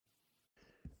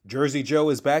Jersey Joe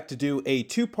is back to do a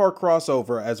two-part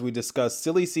crossover as we discuss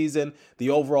silly season, the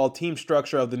overall team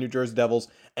structure of the New Jersey Devils,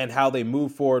 and how they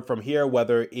move forward from here,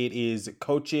 whether it is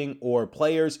coaching or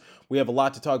players. We have a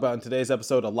lot to talk about in today's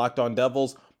episode of Locked On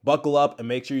Devils. Buckle up and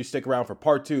make sure you stick around for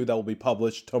part 2 that will be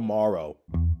published tomorrow.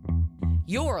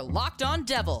 You're Locked On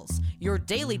Devils, your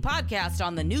daily podcast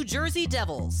on the New Jersey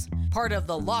Devils. Part of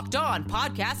the Locked On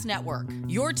Podcast Network,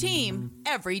 your team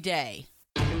every day.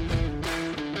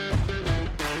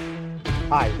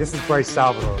 Hi, this is Bryce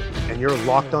Salvador, and you're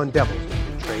Locked On Devils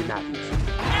with Trey Matthews.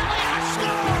 Elliott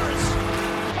scores!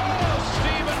 Oh,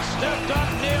 Stevens stepped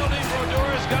up, nailed him.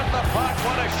 Brodor's got the puck.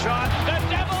 What a shot. The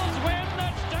Devils win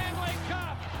the Stanley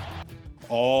Cup.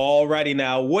 Alrighty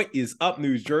now, what is up,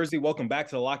 New Jersey? Welcome back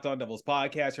to the Locked On Devils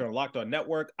podcast here on Locked On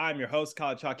Network. I'm your host,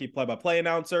 college hockey play-by-play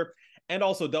announcer, and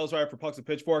also Devils writer for Pucks and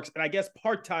Pitchforks, and I guess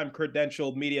part-time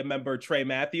credentialed media member Trey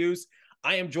Matthews.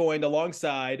 I am joined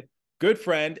alongside good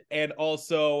friend and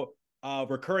also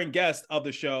recurring guest of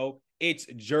the show. It's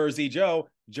Jersey Joe.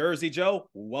 Jersey Joe,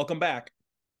 welcome back.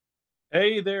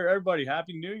 Hey there, everybody.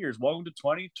 Happy New Year's. Welcome to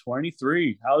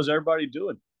 2023. How's everybody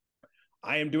doing?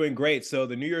 I am doing great. So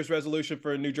the New Year's resolution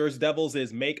for New Jersey Devils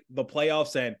is make the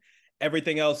playoffs and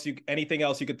anything else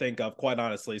you could think of, quite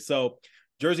honestly. So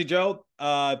Jersey Joe,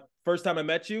 first time I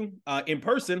met you in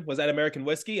person was at American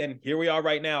Whiskey, and here we are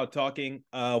right now talking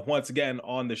once again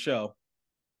on the show.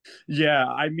 Yeah,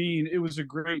 I mean, it was a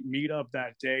great meetup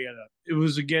that day. It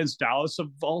was against Dallas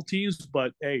of all teams,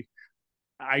 but hey,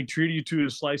 I treated you to a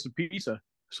slice of pizza.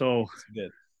 So good.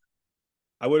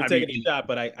 I would have taken a shot,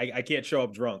 but I can't show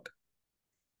up drunk.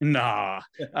 Nah.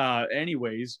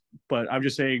 Anyways, but I'm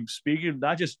just saying, speaking of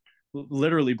not just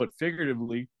literally, but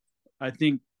figuratively, I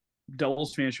think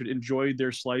Devils fans should enjoy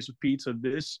their slice of pizza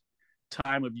this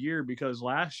time of year, because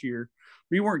last year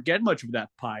we weren't getting much of that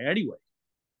pie anyway.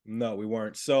 No, we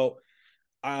weren't. So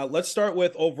let's start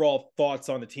with overall thoughts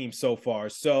on the team so far.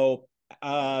 So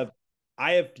I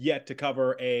have yet to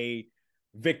cover a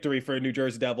victory for New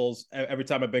Jersey Devils every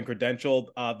time I've been credentialed.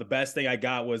 The best thing I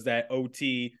got was that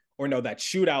that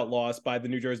shootout loss by the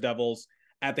New Jersey Devils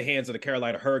at the hands of the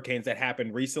Carolina Hurricanes that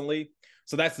happened recently.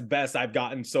 So that's the best I've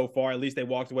gotten so far. At least they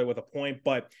walked away with a point,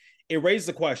 but it raises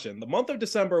the question. The month of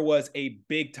December was a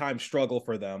big time struggle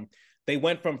for them. They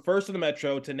went from first in the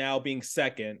Metro to now being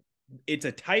second. It's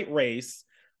a tight race.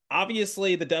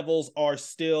 Obviously, the Devils are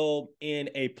still in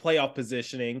a playoff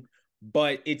positioning,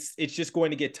 but it's just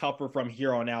going to get tougher from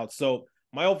here on out. So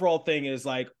my overall thing is,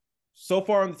 like, so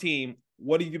far on the team,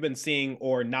 what have you been seeing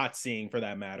or not seeing for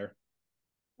that matter?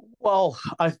 Well,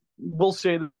 I will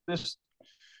say this.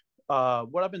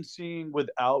 What I've been seeing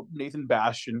without Nathan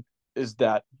Bastian is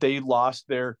that they lost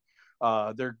their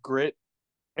grit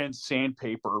and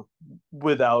sandpaper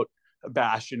without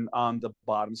Bastian on the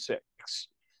bottom six.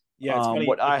 Yeah, it's funny.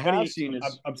 What I have seen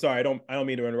is, I'm sorry, I don't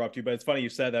mean to interrupt you, but it's funny you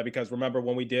said that, because remember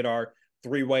when we did our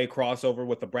three-way crossover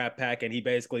with the Brat Pack, and he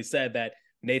basically said that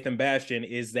Nathan Bastian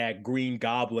is that Green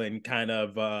Goblin kind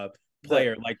of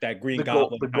player, like that Green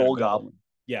Goblin, the Gold Goblin.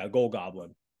 Yeah, Gold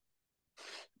Goblin.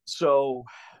 So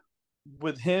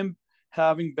with him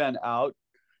having been out,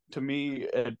 to me,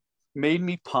 it made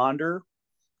me ponder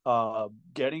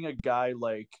getting a guy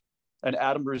like an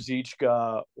Adam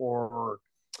Ruzicka or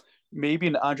maybe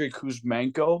an Andrei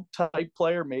Kuzmenko type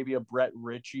player, maybe a Brett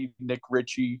Ritchie, Nick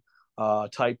Ritchie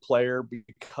type player,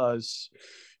 because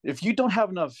if you don't have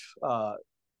enough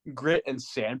grit and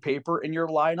sandpaper in your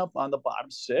lineup on the bottom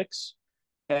six,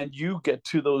 and you get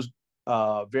to those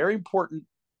very important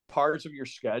parts of your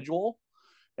schedule,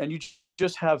 and you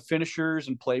just have finishers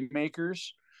and playmakers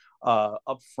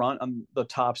up front on the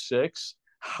top six,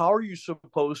 how are you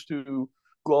supposed to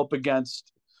go up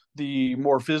against the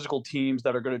more physical teams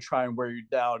that are going to try and wear you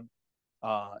down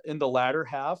in the latter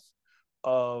half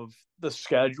of the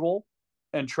schedule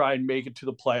and try and make it to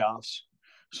the playoffs?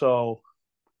 So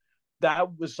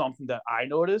that was something that I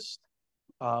noticed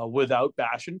without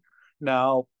Bastian.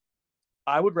 Now,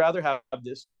 I would rather have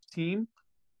this team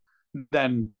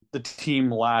than the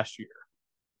team last year,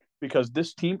 because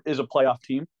this team is a playoff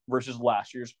team versus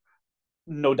last year's,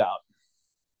 no doubt.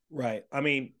 Right. I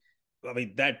mean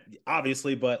that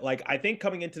obviously, but like, I think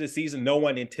coming into the season, no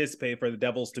one anticipated for the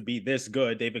Devils to be this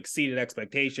good. They've exceeded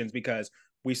expectations, because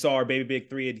we saw our baby big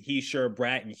three, and Hischier,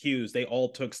 Bratt, and Hughes. They all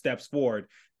took steps forward.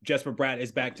 Jesper Bratt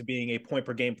is back to being a point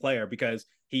per game player, because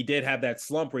he did have that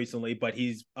slump recently, but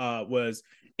he's was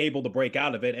able to break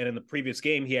out of it. And in the previous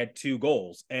game, he had 2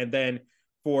 goals. And then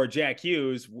for Jack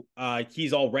Hughes,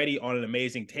 he's already on an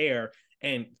amazing tear.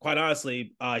 And quite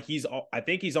honestly, I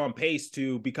think he's on pace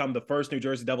to become the first New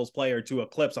Jersey Devils player to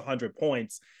eclipse 100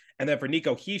 points And then for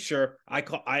Nico Hischier,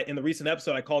 in the recent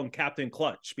episode, I called him Captain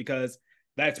Clutch because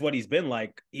that's what he's been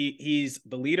like. He's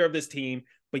the leader of this team,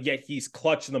 but yet he's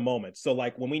clutch in the moment. So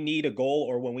like when we need a goal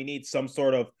or when we need some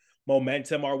sort of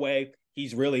momentum our way,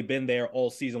 he's really been there all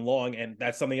season long. And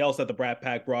that's something else that the Brat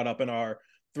Pack brought up in our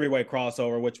three-way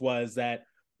crossover, which was that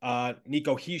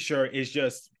Nico Hischier is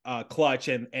just clutch,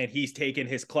 and he's taken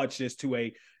his clutchness to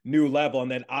a new level.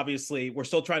 And then obviously we're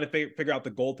still trying to figure out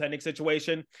the goaltending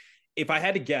situation. If I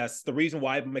had to guess, the reason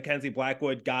why Mackenzie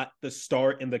Blackwood got the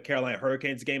start in the Carolina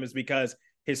Hurricanes game is because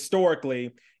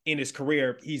historically in his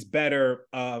career, he's better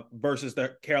versus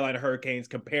the Carolina Hurricanes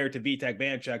compared to Vitek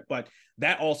Vanecek. But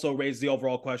that also raised the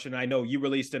overall question. I know you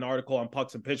released an article on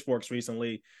Pucks and Pitchforks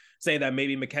recently saying that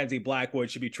maybe Mackenzie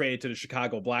Blackwood should be traded to the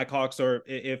Chicago Blackhawks, or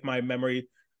if my memory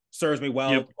serves me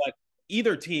well. Yep. But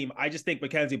either team, I just think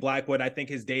Mackenzie Blackwood, I think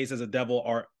his days as a Devil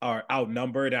are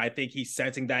outnumbered. And I think he's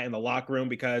sensing that in the locker room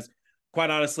because quite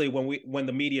honestly, when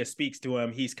the media speaks to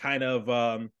him, he's kind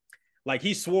of like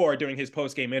he swore during his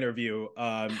post-game interview.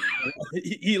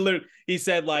 He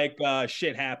said like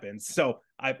shit happens. So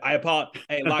I apologize.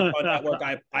 Hey, Locked On Network,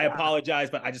 I apologize,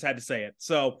 but I just had to say it.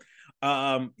 So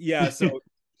yeah, so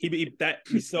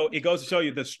so it goes to show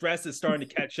you the stress is starting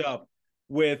to catch up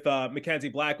with Mackenzie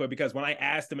Blackwood, because when I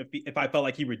asked him if I felt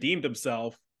like he redeemed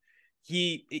himself,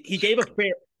 he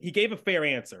gave a fair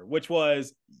answer, which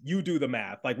was, you do the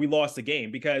math. Like, we lost the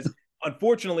game because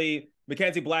unfortunately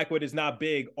Mackenzie Blackwood is not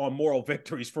big on moral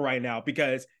victories for right now,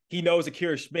 because he knows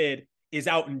Akira Schmid is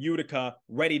out in Utica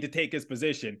ready to take his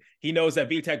position. He knows that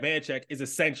Vitek Vanecek is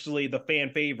essentially the fan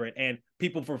favorite and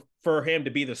people prefer him to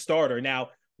be the starter. Now,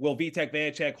 will Vitek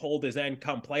Vanecek hold his end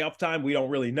come playoff time? We don't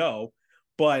really know.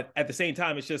 But at the same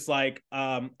time, it's just like,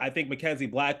 I think Mackenzie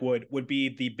Blackwood would be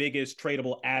the biggest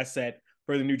tradable asset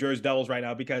for the New Jersey Devils right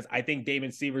now, because I think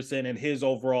Damon Severson and his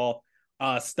overall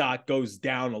stock goes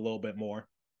down a little bit more.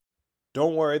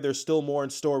 Don't worry, there's still more in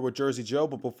store with Jersey Joe,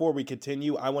 but before we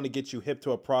continue, I want to get you hip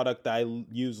to a product that I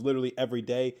use literally every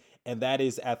day, and that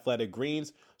is Athletic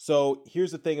Greens. So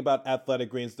here's the thing about Athletic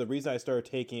Greens. The reason I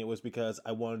started taking it was because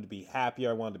I wanted to be happier,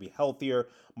 I wanted to be healthier.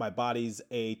 My body's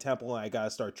a temple, and I got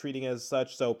to start treating it as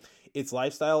such. So its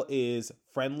lifestyle is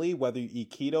friendly, whether you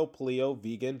eat keto, paleo,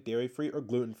 vegan, dairy-free, or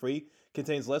gluten-free.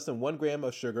 Contains less than 1 gram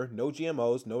of sugar, no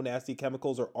GMOs, no nasty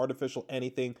chemicals or artificial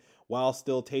anything, while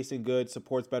still tasting good,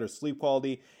 supports better sleep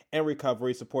quality and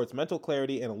recovery, supports mental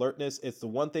clarity and alertness. It's the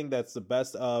one thing that's the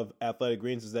best of Athletic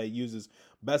Greens, is that it uses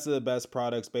best of the best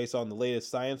products based on the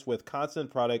latest science with constant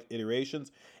product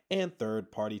iterations and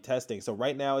third-party testing. So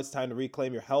right now, it's time to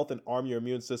reclaim your health and arm your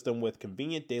immune system with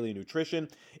convenient daily nutrition.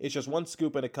 It's just 1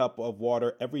 scoop in a cup of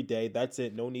water every day. That's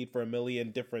it. No need for a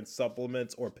million different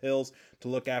supplements or pills to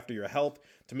look after your health.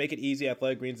 To make it easy,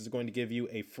 Athletic Greens is going to give you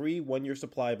a free 1-year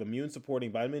supply of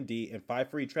immune-supporting vitamin D and 5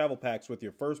 free travel packs with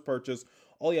your first purchase.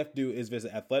 All you have to do is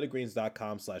visit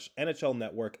athleticgreens.com/NHL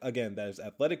Network. Again, that is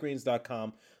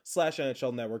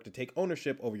athleticgreens.com/NHL Network to take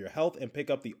ownership over your health and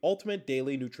pick up the ultimate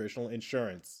daily nutritional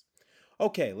insurance.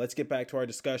 Okay, let's get back to our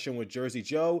discussion with Jersey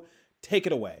Joe. Take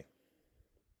it away.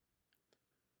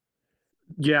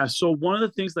 Yeah, so one of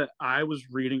the things that I was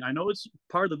reading, I know it's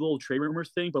part of the little trade rumors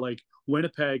thing, but like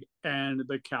Winnipeg and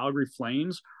the Calgary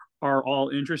Flames are all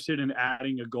interested in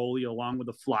adding a goalie along with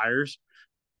the Flyers.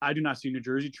 I do not see New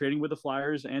Jersey trading with the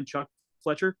Flyers and Chuck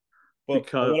Fletcher. But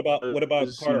because what about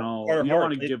Carter? Carter you Hart?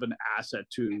 want to give an asset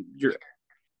to your.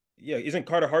 Yeah, isn't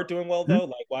Carter Hart doing well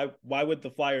though? Like, why would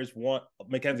the Flyers want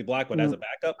Mackenzie Blackwood as a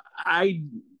backup? I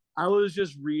was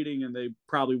just reading, and they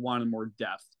probably wanted more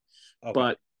depth. Okay.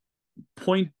 But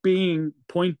point being,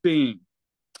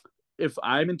 if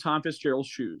I'm in Tom Fitzgerald's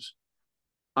shoes,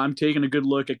 I'm taking a good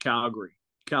look at Calgary.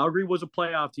 Calgary was a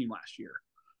playoff team last year,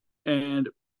 and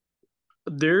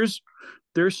there's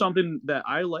something that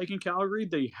I like in Calgary.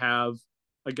 They have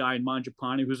a guy in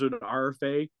Mangiapane who's an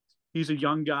RFA. He's a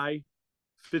young guy,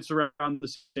 fits around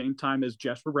the same time as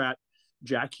Jesper Bratt,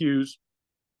 Jack Hughes,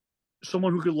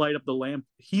 someone who could light up the lamp.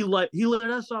 He lit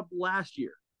us up last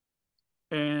year,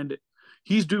 and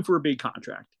he's due for a big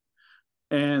contract.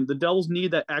 And the Devils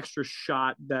need that extra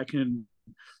shot that can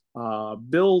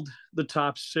build the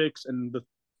top 6 and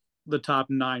the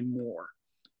top 9 more.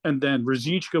 And then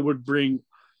Ruzicka would bring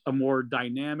a more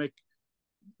dynamic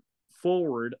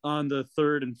forward on the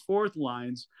 3rd and 4th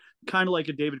lines, kind of like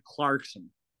a David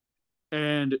Clarkson.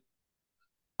 And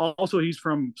also he's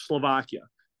from Slovakia,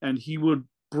 and he would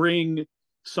bring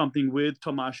something with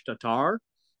Tomáš Tatar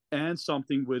and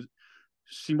something with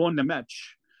Simon Nemec,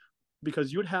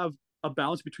 because you would have a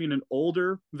balance between an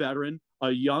older veteran, a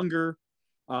younger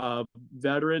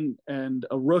veteran, and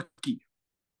a rookie.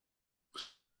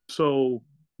 So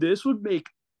this would make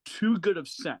too good of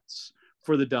sense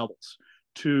for the Devils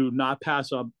to not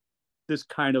pass up this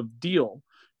kind of deal.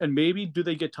 And maybe do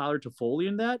they get Tyler Toffoli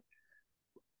in that?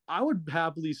 I would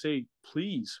happily say,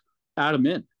 please add him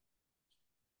in.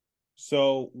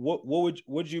 So what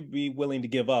would you be willing to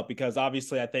give up? Because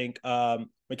obviously I think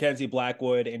Mackenzie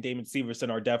Blackwood and Damon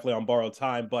Severson are definitely on borrowed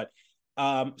time. But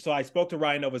so I spoke to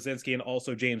Ryan Novozinski and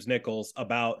also James Nichols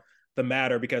about the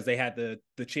matter because they had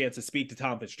the chance to speak to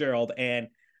Tom Fitzgerald, and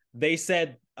they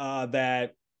said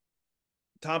that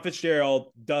Tom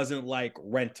Fitzgerald doesn't like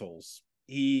rentals.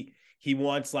 He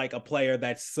wants like a player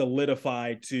that's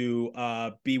solidified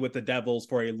to be with the Devils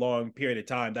for a long period of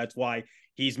time. That's why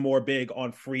he's more big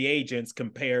on free agents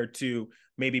compared to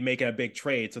maybe making a big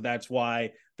trade. So that's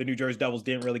why the New Jersey Devils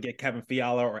didn't really get Kevin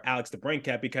Fiala or Alex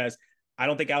DeBrincat, because I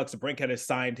don't think Alex DeBrincat has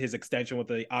signed his extension with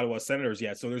the Ottawa Senators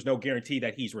yet. So there's no guarantee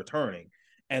that he's returning.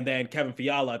 And then Kevin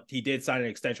Fiala, he did sign an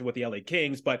extension with the LA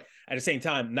Kings, but at the same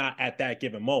time, not at that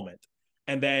given moment.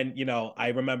 And then, I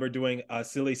remember doing a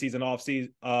silly season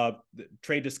off-season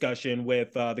trade discussion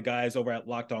with the guys over at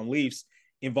Locked On Leafs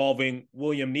involving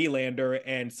William Nylander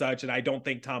and such. And I don't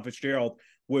think Tom Fitzgerald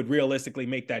would realistically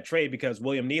make that trade because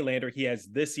William Nylander, he has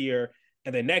this year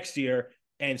and then next year.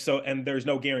 And there's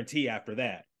no guarantee after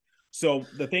that. So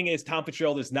the thing is, Tom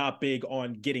Fitzgerald is not big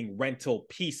on getting rental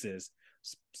pieces.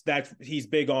 He's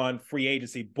big on free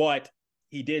agency, but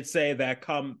he did say that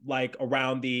come like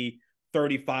around the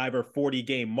 35 or 40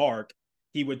 game mark,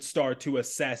 he would start to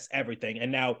assess everything.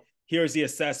 And now here's the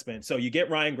assessment. So you get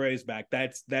Ryan Graves back.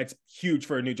 That's huge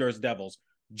for New Jersey Devils.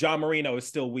 John Marino is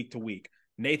still week to week.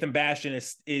 Nathan Bastian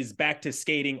is back to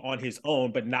skating on his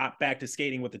own, but not back to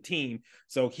skating with the team.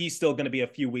 So he's still going to be a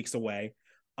few weeks away.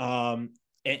 And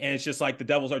it's just like the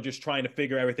Devils are just trying to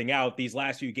figure everything out. These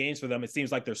last few games for them, it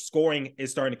seems like their scoring is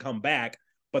starting to come back,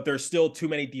 but there's still too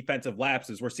many defensive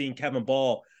lapses. We're seeing Kevin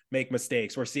Ball make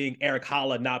mistakes. We're seeing Erik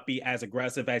Haula not be as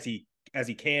aggressive as he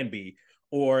can be,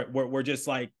 or we're just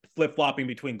like flip-flopping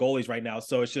between goalies right now.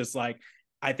 So it's just like,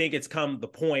 I think it's come the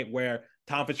point where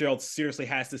Tom Fitzgerald seriously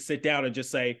has to sit down and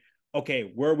just say,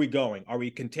 okay, where are we going? Are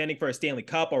we contending for a Stanley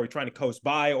Cup? Are we trying to coast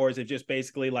by? Or is it just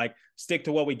basically like stick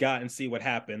to what we got and see what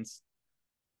happens?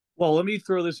 Well, let me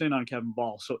throw this in on Kevin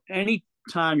Ball. So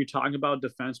anytime you're talking about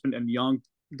defensemen and young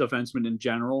defensemen in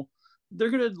general, they're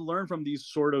going to learn from these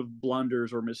sort of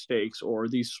blunders or mistakes or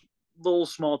these little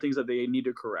small things that they need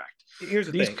to correct. Here's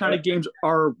the thing. These kind of games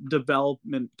are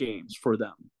development games for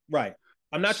them. Right.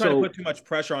 I'm not trying to put too much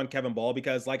pressure on Kevin Ball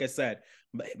because, like I said,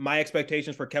 my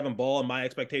expectations for Kevin Ball and my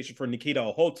expectation for Nikita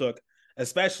Okhotyuk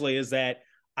especially is that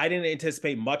I didn't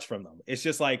anticipate much from them. It's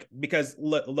just like, because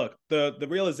look, the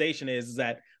realization is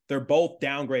that they're both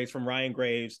downgrades from Ryan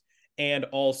Graves and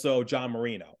also John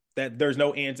Marino. That there's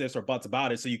no ands, ifs, or buts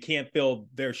about it. So you can't fill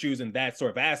their shoes in that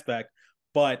sort of aspect.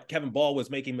 But Kevin Ball was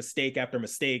making mistake after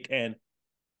mistake, and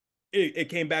it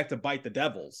came back to bite the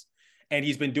Devils. And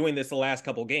he's been doing this the last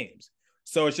couple games.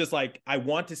 So it's just like, I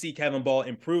want to see Kevin Ball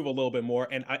improve a little bit more.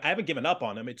 And I haven't given up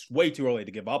on him. It's way too early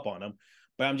to give up on him.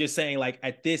 But I'm just saying, like,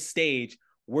 at this stage,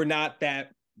 we're not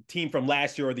that team from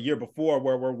last year or the year before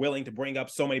where we're willing to bring up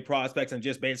so many prospects and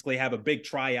just basically have a big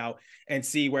tryout and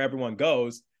see where everyone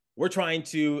goes. We're trying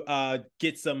to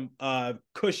get some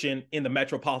cushion in the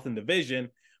Metropolitan Division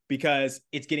because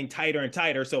it's getting tighter and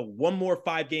tighter. So one more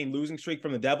 5-game losing streak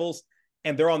from the Devils,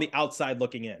 and they're on the outside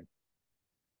looking in.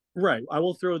 Right. I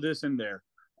will throw this in there.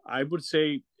 I would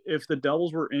say if the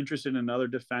Devils were interested in another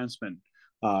defenseman,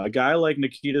 a guy like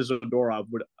Nikita Zadorov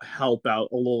would help out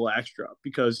a little extra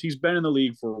because he's been in the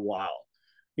league for a while.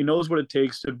 He knows what it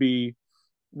takes to be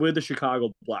with the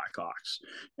Chicago Blackhawks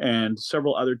and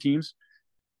several other teams.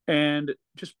 And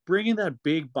just bringing that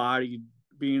big body,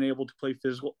 being able to play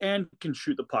physical and can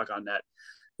shoot the puck on net.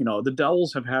 The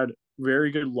Devils have had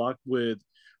very good luck with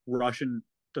Russian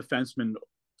defensemen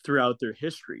throughout their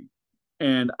history.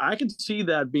 And I can see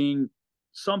that being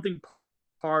something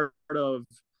part of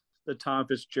the Tom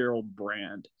Fitzgerald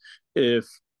brand, if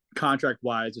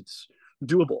contract-wise it's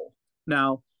doable.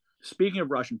 Now, speaking of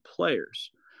Russian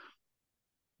players,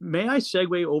 may I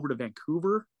segue over to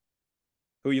Vancouver?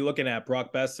 Who are you looking at,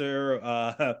 Brock Besser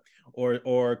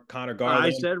or Connor Garland?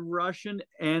 I said Russian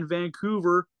and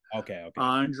Vancouver. Okay.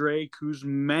 Andrei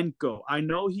Kuzmenko. I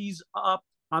know he's up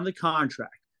on the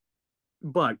contract,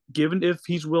 but given if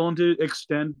he's willing to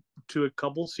extend to a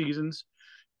couple seasons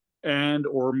and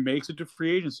or makes it to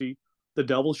free agency, the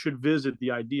Devils should visit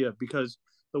the idea because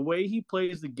the way he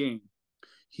plays the game,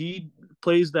 he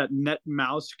plays that net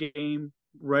mouse game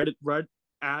right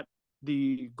at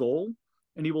the goal,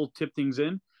 and he will tip things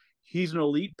in. He's an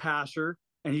elite passer,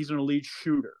 and he's an elite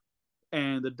shooter.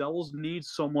 And the Devils need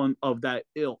someone of that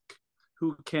ilk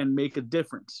who can make a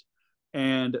difference.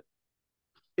 And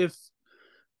if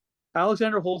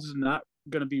Alexander Holtz is not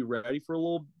going to be ready for a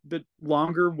little bit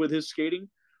longer with his skating,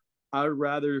 I would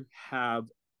rather have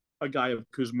a guy of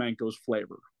Kuzmenko's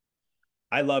flavor.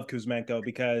 I love Kuzmenko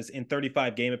because in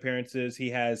 35 game appearances, he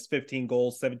has 15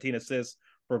 goals, 17 assists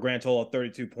for a grand total of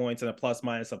 32 points and a plus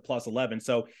minus of plus 11.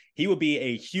 So he would be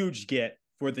a huge get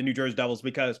for the New Jersey Devils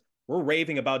because we're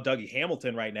raving about Dougie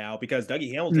Hamilton right now because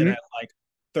Dougie Hamilton has like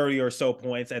 30 or so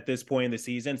points at this point in the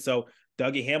season. So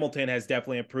Dougie Hamilton has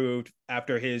definitely improved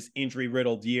after his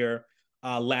injury-riddled year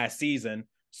last season.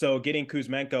 So getting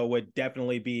Kuzmenko would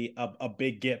definitely be a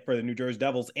big get for the New Jersey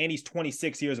Devils. And he's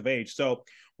 26 years of age. So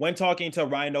when talking to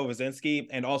Ryan Novozinski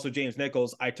and also James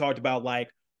Nichols, I talked about like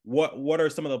what are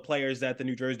some of the players that the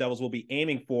New Jersey Devils will be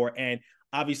aiming for. And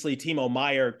obviously Timo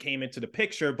Meier came into the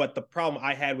picture. But the problem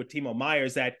I had with Timo Meier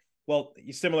is that, well,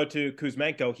 similar to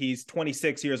Kuzmenko, he's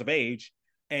 26 years of age.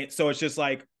 And so it's just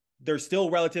like they're still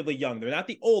relatively young. They're not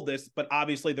the oldest, but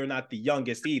obviously they're not the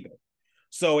youngest either.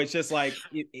 So it's just like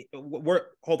we're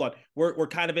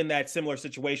kind of in that similar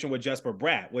situation with Jesper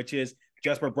Bratt, which is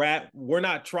Jesper Bratt. We're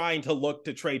not trying to look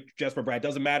to trade Jesper Bratt. It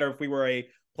doesn't matter if we were a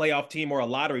playoff team or a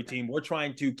lottery team. We're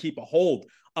trying to keep a hold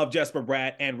of Jesper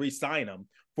Bratt and re-sign him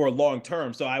for long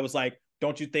term. So I was like,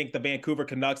 don't you think the Vancouver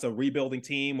Canucks, a rebuilding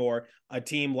team, or a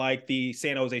team like the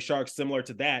San Jose Sharks, similar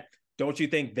to that, don't you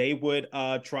think they would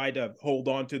try to hold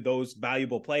on to those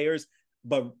valuable players?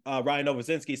 But Ryan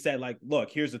Novozinski said, like, look,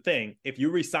 here's the thing. If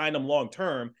you re-sign them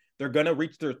long-term, they're going to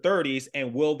reach their 30s,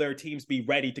 and will their teams be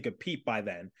ready to compete by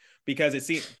then? Because it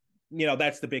seems,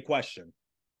 that's the big question.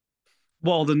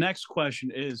 Well, the next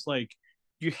question is, like,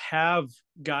 you have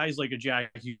guys like a Jack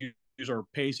Hughes are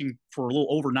pacing for a little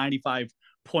over 95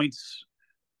 points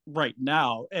right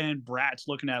now, and Bratt's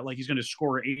looking at like he's going to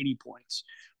score 80 points.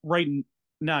 Right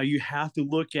now, you have to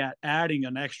look at adding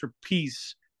an extra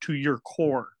piece to your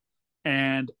core.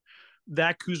 And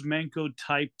that Kuzmenko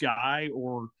type guy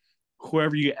or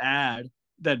whoever you add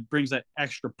that brings that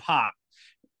extra pop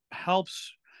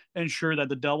helps ensure that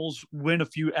the Devils win a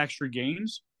few extra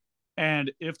games.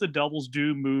 And if the Devils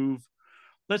do move,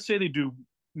 let's say they do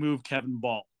move Kevin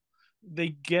Ball, they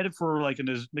get it for like a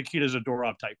Nikita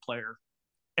Zadorov type player.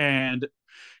 And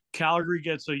Calgary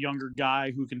gets a younger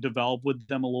guy who can develop with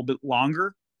them a little bit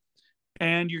longer.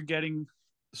 And you're getting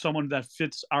someone that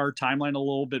fits our timeline a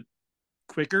little bit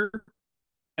quicker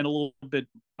and a little bit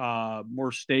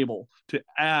more stable to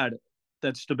add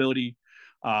that stability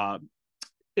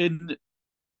in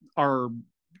our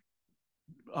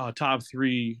top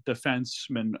three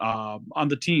defensemen on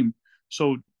the team.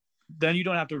 So then you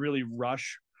don't have to really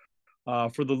rush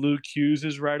for the Luke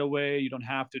Hughes right away. You don't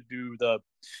have to do the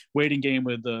waiting game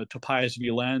with the Tobias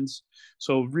Villens.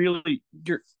 So really,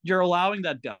 you're allowing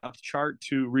that depth chart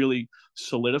to really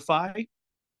solidify.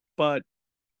 But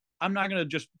I'm not going to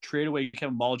just trade away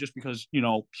Kevin Ball just because,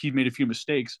 he made a few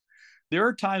mistakes. There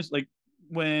are times like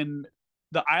when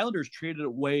the Islanders traded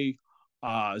away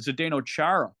Zdeno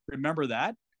Chara. Remember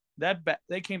that?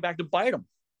 They came back to bite him.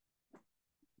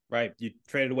 Right. You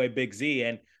traded away Big Z.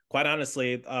 And quite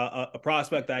honestly, a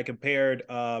prospect that I compared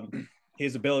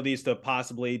his abilities to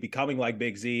possibly becoming like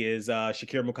Big Z is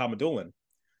Shakir Mukhamadullin.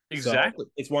 Exactly.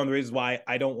 So it's one of the reasons why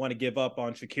I don't want to give up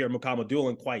on Shakir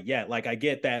Mukhamadullin quite yet. Like, I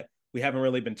get that we haven't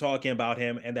really been talking about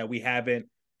him and that we haven't,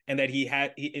 and that he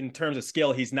in terms of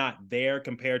skill, he's not there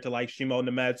compared to like Shimon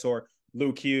Nemets or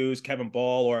Luke Hughes, Kevin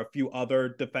Ball, or a few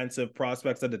other defensive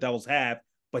prospects that the Devils have,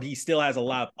 but he still has a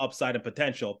lot of upside and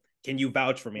potential. Can you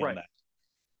vouch for me on that?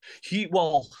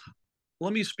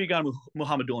 Let me speak on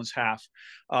Muhammadullin's half.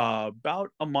 About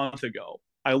a month ago,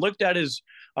 I looked at his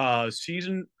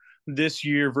season this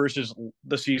year versus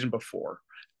the season before.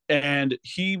 And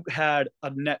he had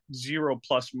a net 0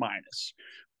 plus minus,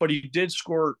 but he did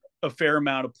score a fair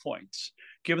amount of points,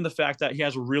 given the fact that he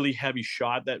has a really heavy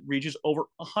shot that reaches over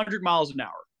 100 miles an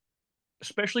hour.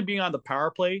 Especially being on the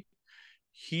power play,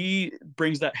 he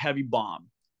brings that heavy bomb.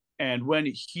 And when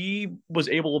he was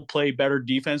able to play better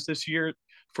defense this year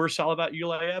for Salavat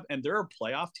Yuleyev, and they're a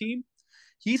playoff team,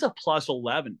 he's a plus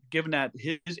 11. Given that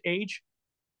his age,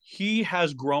 he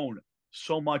has grown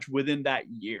so much within that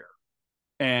year.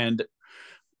 And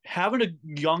having a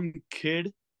young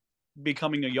kid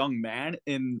becoming a young man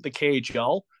in the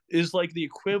KHL is like the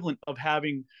equivalent of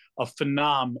having a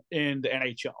phenom in the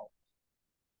NHL.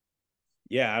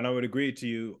 Yeah, and I would agree to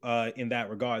you in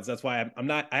that regards. That's why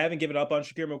I haven't given up on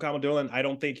Shakir Mukhamadullin. I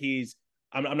don't think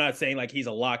I'm not saying like he's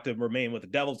a lock to remain with the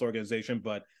Devils organization,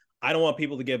 but I don't want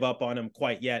people to give up on him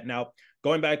quite yet. Now,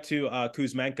 going back to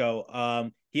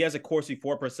Kuzmenko, he has a Corsi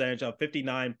for percentage of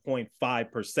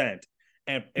 59.5%.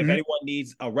 And if anyone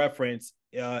needs a reference,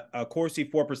 a Corsi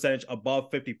for percentage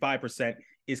above 55%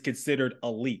 is considered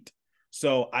elite.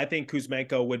 So I think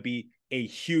Kuzmenko would be a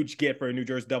huge get for New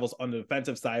Jersey Devils on the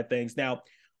defensive side of things. Now,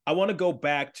 I want to go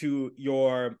back to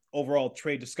your overall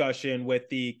trade discussion with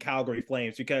the Calgary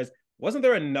Flames, because wasn't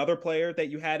there another player that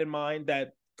you had in mind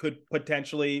that could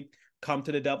potentially come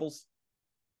to the Devils?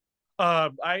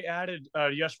 I added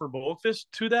Jesper Boqvist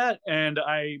to that, and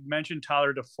I mentioned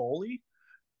Tyler Toffoli,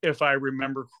 if I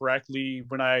remember correctly,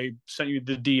 when I sent you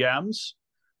the DMs.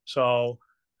 So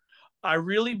I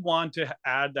really want to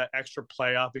add that extra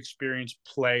playoff experience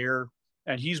player,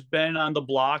 and he's been on the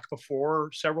block before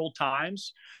several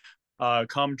times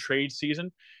come trade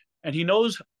season, and he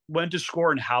knows when to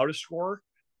score and how to score,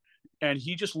 and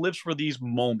he just lives for these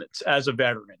moments as a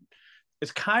veteran.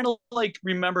 It's kind of like,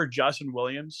 remember Justin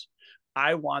Williams?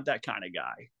 I want that kind of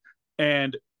guy.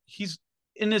 And he's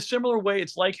in a similar way.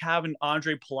 It's like having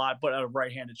Andre Palat, but a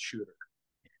right-handed shooter.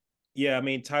 Yeah, I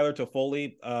mean, Tyler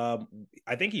Toffoli,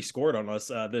 I think he scored on us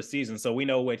this season, so we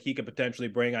know what he could potentially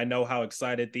bring. I know how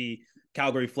excited the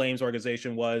Calgary Flames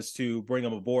organization was to bring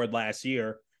him aboard last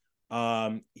year.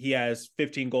 He has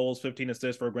 15 goals, 15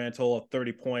 assists for a grand total of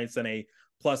 30 points and a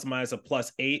plus minus of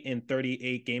 +8 in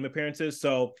 38 game appearances.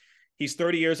 So he's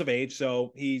 30 years of age,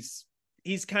 so he's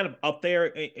kind of up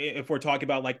there if we're talking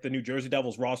about like the New Jersey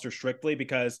Devils roster strictly,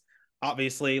 because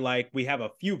obviously like we have a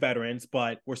few veterans,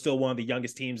 but we're still one of the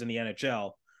youngest teams in the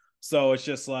NHL. So it's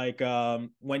just like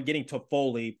when getting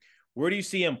Toffoli, where do you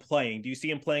see him playing? Do you see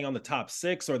him playing on the top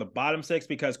 6 or the bottom 6?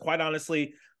 Because quite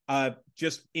honestly,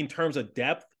 just in terms of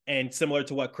depth, and similar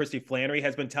to what Christy Flannery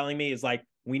has been telling me, is like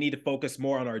we need to focus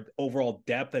more on our overall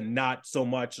depth and not so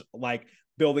much like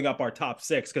building up our top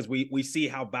 6, because we see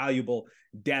how valuable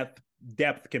depth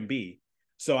can be.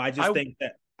 So I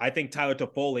think Tyler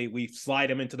Toffoli, we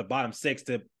slide him into the bottom 6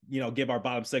 to, give our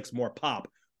bottom 6 more pop,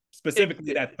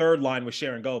 specifically that third line with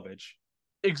Sharon Govich.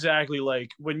 Exactly. Like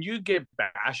when you get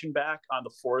Bashing back on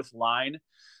the fourth line,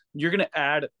 you're going to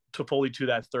add Toffoli to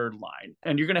that third line,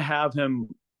 and you're going to have him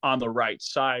on the right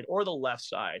side or the left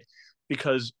side,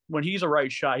 because when he's a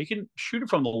right shot, he can shoot it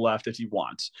from the left if he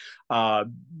wants.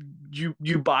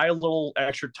 You buy a little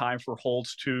extra time for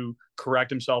Holtz to correct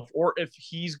himself, or if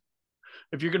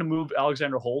you're going to move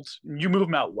Alexander Holtz, you move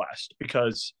him out west,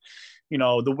 because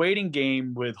the waiting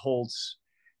game with Holtz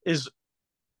is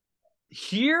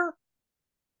here,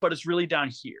 but it's really down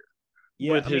here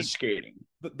with his skating.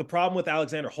 The problem with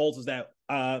Alexander Holtz is that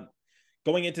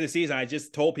going into the season, I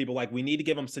just told people like we need to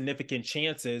give him significant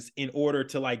chances in order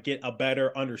to like get a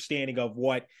better understanding of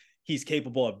what he's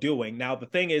capable of doing. Now, the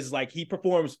thing is, like, he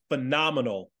performs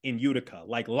phenomenal in Utica,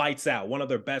 like lights out, one of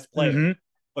their best players. Mm-hmm.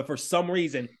 But for some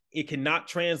reason, it cannot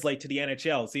translate to the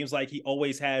NHL. It seems like he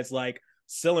always has like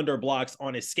cylinder blocks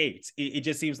on his skates. It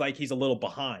just seems like he's a little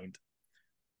behind.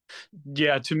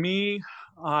 Yeah, to me,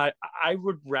 I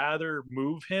would rather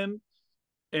move him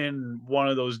in one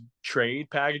of those trade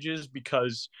packages,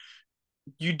 because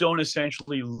you don't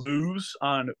essentially lose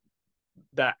on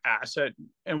that asset.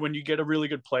 And when you get a really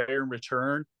good player in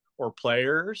return, or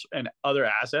players and other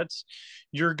assets,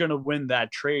 you're going to win that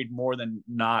trade more than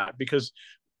not, because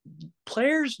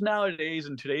players nowadays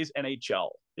in today's NHL,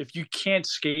 if you can't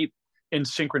skate in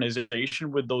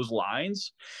synchronization with those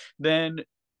lines, then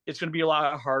it's going to be a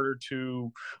lot harder to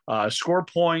score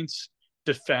points,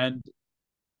 defend,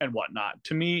 and whatnot.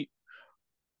 To me,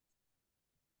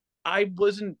 I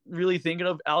wasn't really thinking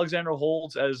of Alexander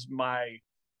Holtz as my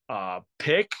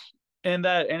pick in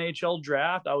that NHL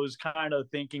draft. I was kind of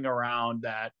thinking around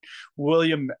that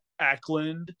William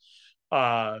Eklund,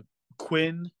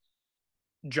 Quinn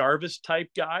Jarvis type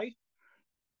guy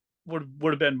would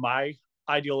have been my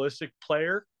idealistic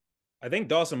player. I think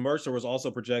Dawson Mercer was also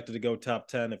projected to go top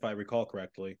 10, if I recall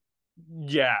correctly.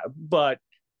 Yeah, but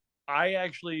I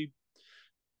actually,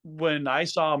 when I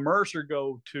saw Mercer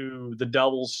go to the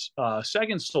Devils'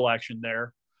 second selection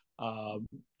there,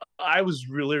 I was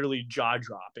literally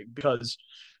jaw-dropping, because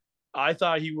I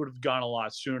thought he would have gone a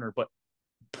lot sooner. But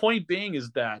point being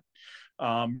is that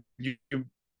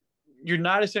you're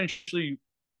not essentially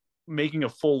making a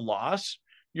full loss.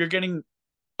 You're getting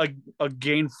a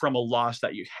gain from a loss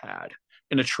that you had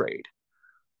in a trade.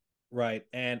 Right.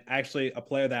 And actually, a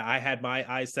player that I had my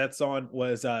eyes sets on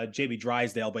was JB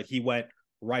Drysdale, but he went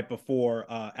right before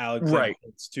Alexander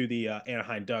to the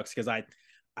Anaheim Ducks, because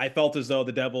I felt as though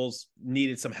the Devils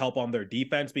needed some help on their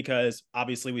defense, because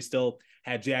obviously we still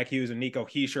had Jack Hughes and Nico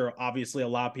Hischier. Obviously, a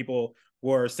lot of people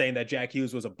were saying that Jack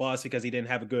Hughes was a bust because he didn't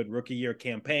have a good rookie year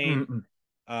campaign.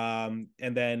 And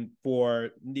then for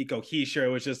Nico Hischier, it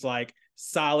was just like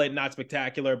solid, not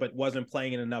spectacular, but wasn't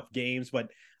playing in enough games.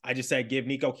 But I just said give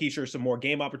Nico Hischier some more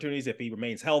game opportunities. If he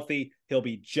remains healthy, he'll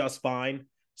be just fine.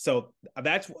 So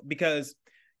that's because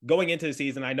going into the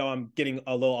season, I know I'm getting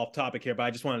a little off topic here, but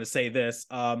I just wanted to say this.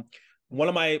 One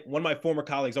of my former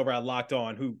colleagues over at Locked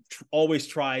On, who always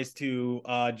tries to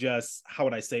just, how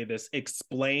would I say this,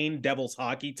 explain Devils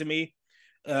hockey to me,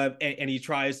 and he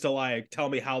tries to like tell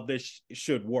me how this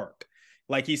should work.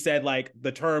 Like he said, like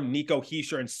the term Nico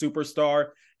Hischier and superstar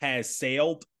has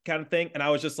sailed kind of thing, and I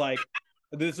was just like,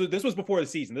 this was before the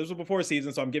season. This was before the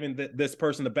season, so I'm giving this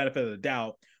person the benefit of the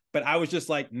doubt. But I was just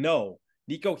like, no,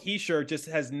 Nico Hischier just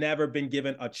has never been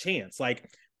given a chance. Like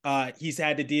he's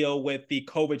had to deal with the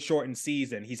COVID shortened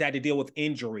season. He's had to deal with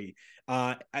injury.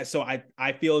 So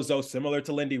I feel as though similar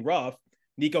to Lindy Ruff,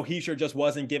 Nico Hischier just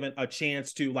wasn't given a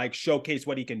chance to like showcase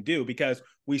what he can do, because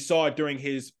we saw it during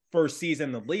his first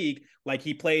season in the league. Like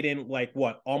he played in like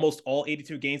almost all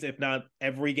 82 games, if not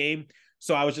every game.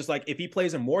 So I was just like, if he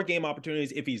plays in more game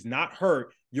opportunities, if he's not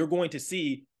hurt, you're going to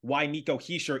see why Nico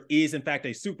Hischier is in fact a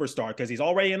superstar, because he's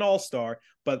already an all-star,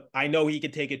 but I know he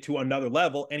can take it to another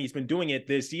level, and he's been doing it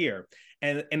this year.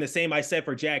 And the same I said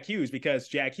for Jack Hughes, because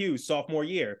Jack Hughes, sophomore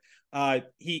year,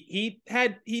 he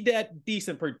had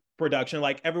decent production,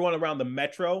 like everyone around the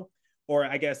Metro, or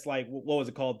I guess like what was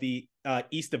it called, the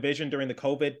East Division during the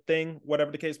COVID thing,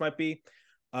 whatever the case might be.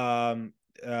 I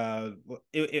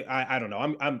don't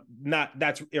know. I'm not,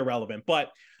 that's irrelevant,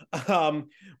 but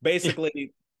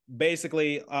basically,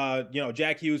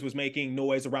 Jack Hughes was making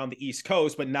noise around the East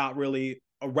Coast, but not really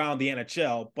around the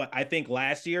NHL. But I think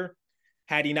last year,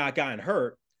 had he not gotten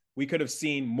hurt, we could have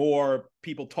seen more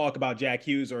people talk about Jack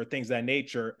Hughes or things of that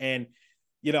nature. And,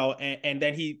 and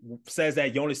then he says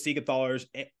that Jonas Siegenthalers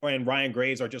and Ryan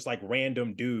Graves are just like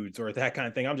random dudes or that kind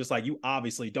of thing. I'm just like, you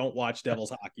obviously don't watch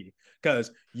Devils hockey,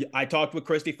 because I talked with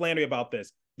Christy Flannery about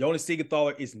this. Jonas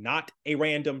Siegenthaler is not a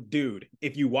random dude.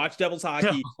 If you watch Devils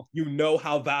hockey, you know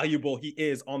how valuable he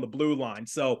is on the blue line.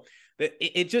 So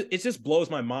it just blows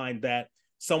my mind that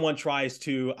someone tries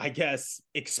to, I guess,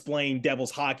 explain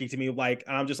Devils hockey to me. Like,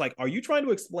 I'm just like, are you trying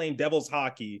to explain Devils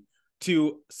hockey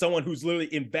to someone who's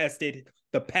literally invested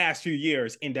the past few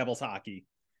years in Devils hockey?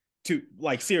 To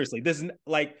like, seriously, this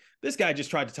guy just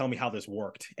tried to tell me how this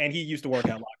worked, and he used to work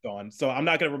at Locked On. So I'm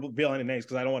not going to reveal any names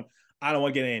because I don't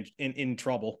want to get in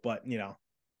trouble, but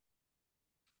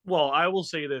Well, I will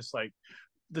say this, like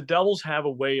the Devils have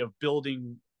a way of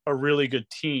building a really good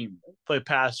team for the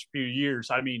past few years.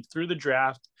 I mean, through the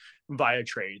draft, via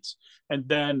trades, and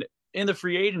then in the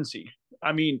free agency.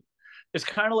 I mean, it's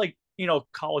kind of like,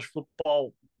 college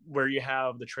football where you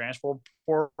have the transfer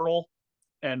portal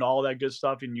and all that good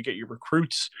stuff, and you get your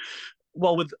recruits.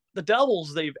 Well, with the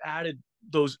Devils, they've added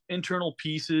those internal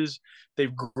pieces,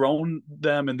 they've grown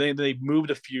them, and they've moved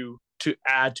a few to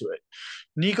add to it.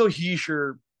 Nico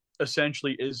Hischier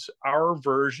essentially is our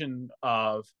version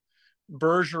of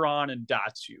Bergeron and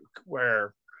Datsyuk,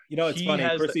 where it's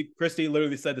funny. Christy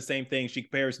literally said the same thing. She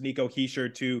compares Nico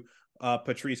Hischier to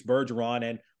Patrice Bergeron,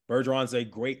 and Bergeron's a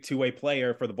great two-way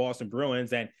player for the Boston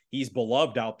Bruins, and he's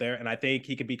beloved out there, and I think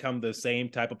he could become the same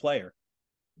type of player.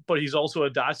 But he's also a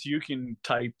Datsyukian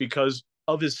type because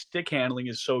of his stick handling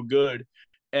is so good,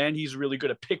 and he's really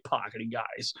good at pickpocketing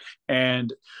guys.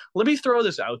 And let me throw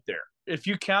this out there. If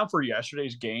you count for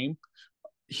yesterday's game,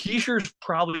 Hischier's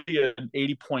probably an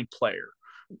 80-point player,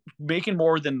 making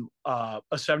more than a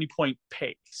 70-point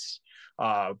pace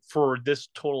for this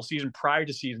total season prior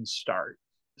to season start.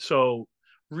 So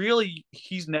really,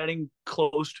 he's netting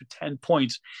close to 10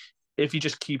 points if he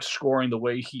just keeps scoring the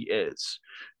way he is.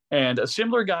 And a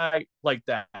similar guy like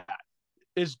that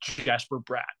is Jesper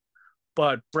Bratt.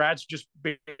 But Bratt's just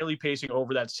barely pacing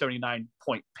over that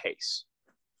 79-point pace.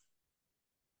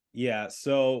 Yeah,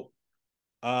 so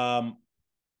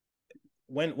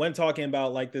when talking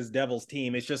about like this Devils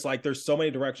team, it's just like there's so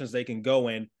many directions they can go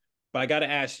in. But I got to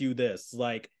ask you this,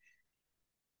 like,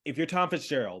 if you're Tom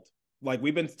Fitzgerald, like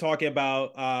we've been talking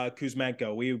about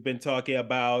Kuzmenko, we've been talking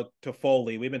about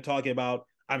Toffoli, we've been talking about,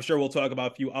 I'm sure we'll talk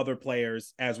about a few other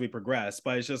players as we progress,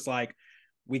 but it's just like,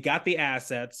 we got the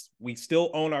assets, we still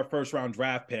own our first round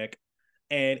draft pick,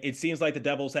 and it seems like the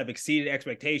Devils have exceeded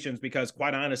expectations because,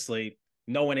 quite honestly,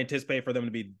 no one anticipated for them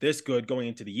to be this good going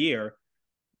into the year.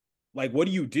 Like, what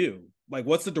do you do? Like,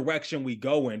 what's the direction we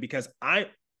go in? Because I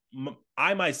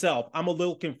myself, I'm a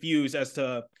little confused as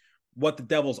to what the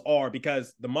Devils are,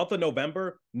 because the month of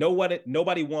November,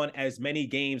 nobody won as many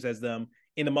games as them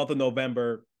in the month of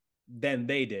November than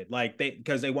they did. Like,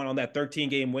 because they went on that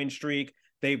 13-game win streak.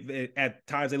 At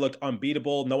times they looked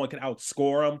unbeatable. No one could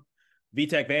outscore them.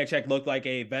 Vitek Vanecek looked like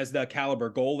a Vezina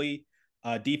caliber goalie.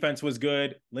 Defense was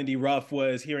good. Lindy Ruff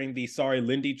was hearing the sorry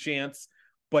Lindy chants.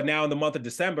 But now in the month of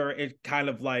December, it kind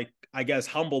of like, I guess,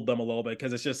 humbled them a little bit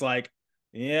because it's just like,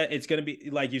 yeah, it's going to be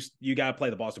like you got to play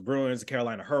the Boston Bruins, the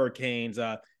Carolina Hurricanes,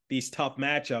 these tough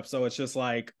matchups. So it's just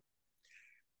like,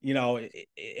 I'm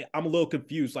a little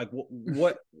confused. Like,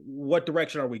 what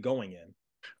direction are we going in?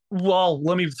 Well,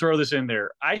 let me throw this in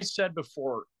there. I said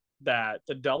before that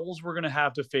the Devils were going to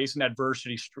have to face an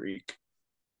adversity streak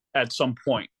at some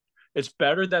point. It's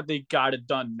better that they got it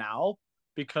done now,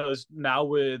 because now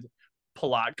with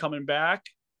Palat coming back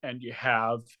and you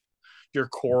have your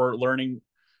core learning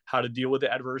how to deal with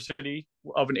the adversity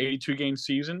of an 82-game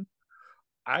season,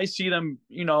 I see them,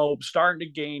 starting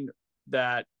to gain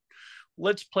that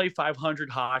let's play 500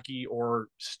 hockey or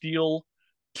steal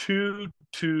 2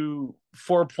 to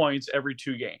 4 points every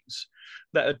 2 games,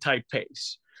 that type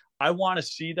pace. I want to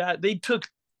see that. They took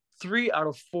 3 out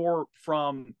of 4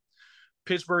 from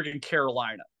Pittsburgh and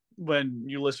Carolina when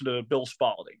you listen to Bill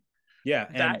Spalding. Yeah,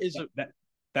 and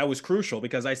that was crucial,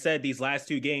 because I said these last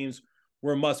 2 games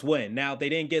were must win. Now, they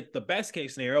didn't get the best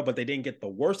case scenario, but they didn't get the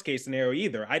worst case scenario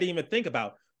either. I didn't even think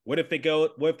about what if they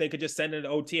could just send it to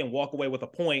OT and walk away with a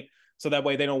point, so that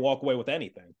way they don't walk away with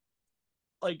anything.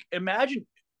 Like, imagine,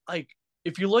 like,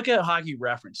 if you look at Hockey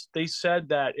Reference, they said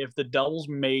that if the Devils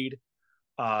made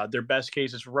their best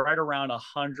case is right around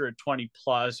 120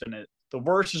 plus, and the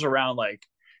worst is around like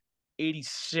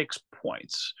 86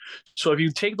 points. So if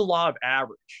you take the law of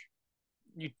average,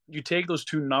 you take those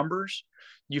 2 numbers,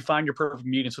 you find your perfect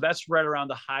median. So that's right around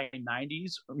the high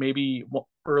 90s, maybe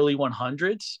early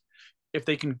 100s, if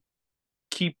they can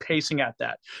keep pacing at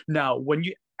that. Now, when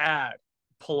you add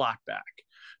Palat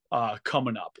back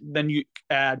coming up, then you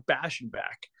add Bastian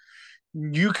back,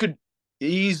 you could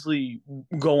easily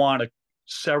go on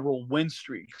several win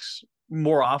streaks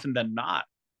more often than not.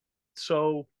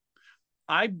 So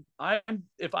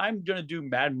if I'm going to do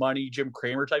Mad Money, Jim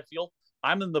Cramer type feel,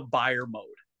 I'm in the buyer mode.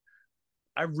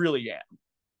 I really am.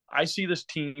 I see this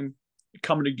team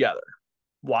coming together.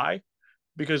 Why?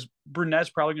 Because Brunett's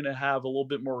probably going to have a little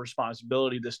bit more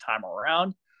responsibility this time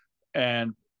around.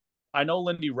 And I know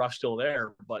Lindy Ruff's still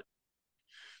there, but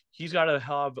he's got to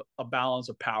have a balance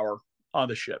of power on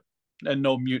the ship and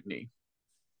no mutiny.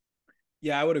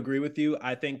 Yeah, I would agree with you.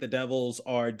 I think the Devils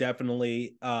are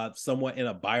definitely somewhat in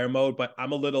a buyer mode, but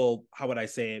I'm a little, how would I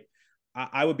say it?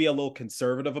 I would be a little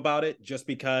conservative about it, just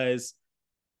because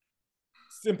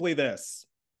simply this.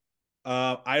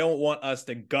 I don't want us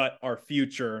to gut our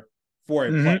future for a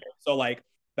player. So, like,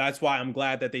 that's why I'm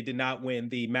glad that they did not win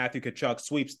the Matthew Tkachuk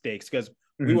sweepstakes, because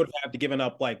we would have to given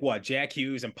up Jack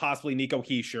Hughes and possibly Nico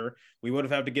Hischier. We would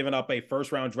have had to given up a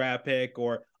first-round draft pick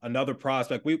or another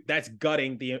prospect. That's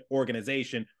gutting the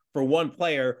organization for one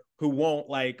player who won't,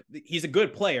 he's a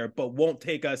good player, but won't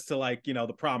take us to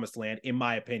the promised land, in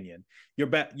my opinion.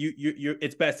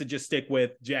 It's best to just stick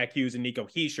with Jack Hughes and Nico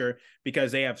Hischier,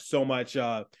 because they have so much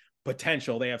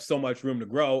potential. They have so much room to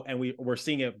grow, and we're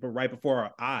seeing it right before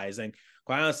our eyes. And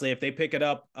quite honestly, if they pick it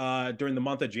up during the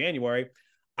month of January,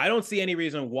 I don't see any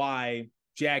reason why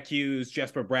Jack Hughes,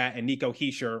 Jesper Bratt, and Nico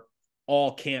Hischier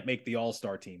all can't make the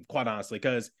All-Star team, quite honestly,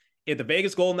 because if the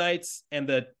Vegas Golden Knights and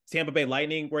the Tampa Bay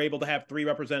Lightning were able to have 3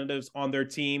 representatives on their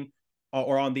team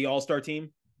or on the All-Star team,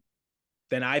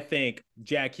 then I think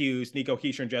Jack Hughes, Nico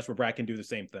Hischier, and Jesper Bratt can do the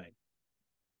same thing.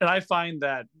 And I find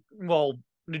that,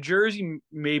 New Jersey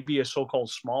may be a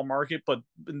so-called small market, but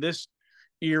in this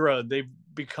era, they've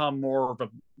become more of a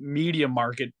media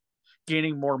market,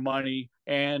 gaining more money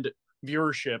and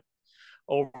viewership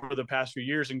over the past few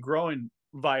years and growing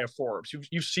via Forbes.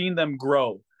 You've seen them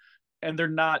grow, and they're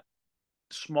not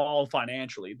small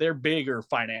financially. They're bigger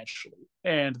financially.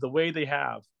 And the way they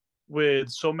have with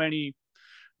so many,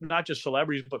 not just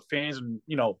celebrities, but fans, and,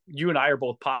 you and I are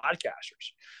both podcasters.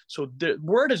 So the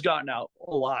word has gotten out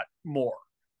a lot more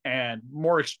and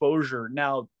more exposure.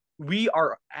 Now we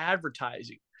are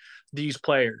advertising these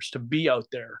players to be out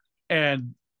there.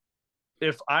 And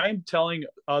if I'm telling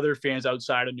other fans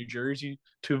outside of New Jersey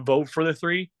to vote for the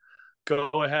 3, go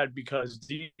ahead, because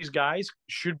these guys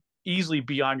should easily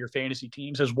be on your fantasy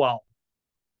teams as well.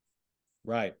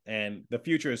 Right. And the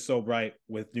future is so bright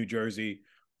with New Jersey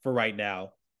for right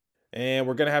now. And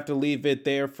we're going to have to leave it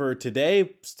there for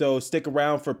today. So stick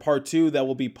around for part 2 that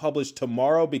will be published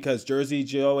tomorrow, because Jersey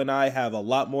Joe and I have a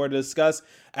lot more to discuss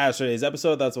as today's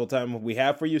episode. That's all the time we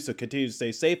have for you. So continue to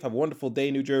stay safe. Have a wonderful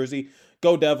day, New Jersey.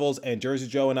 Go Devils. And Jersey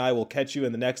Joe and I will catch you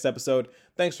in the next episode.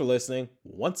 Thanks for listening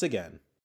once again.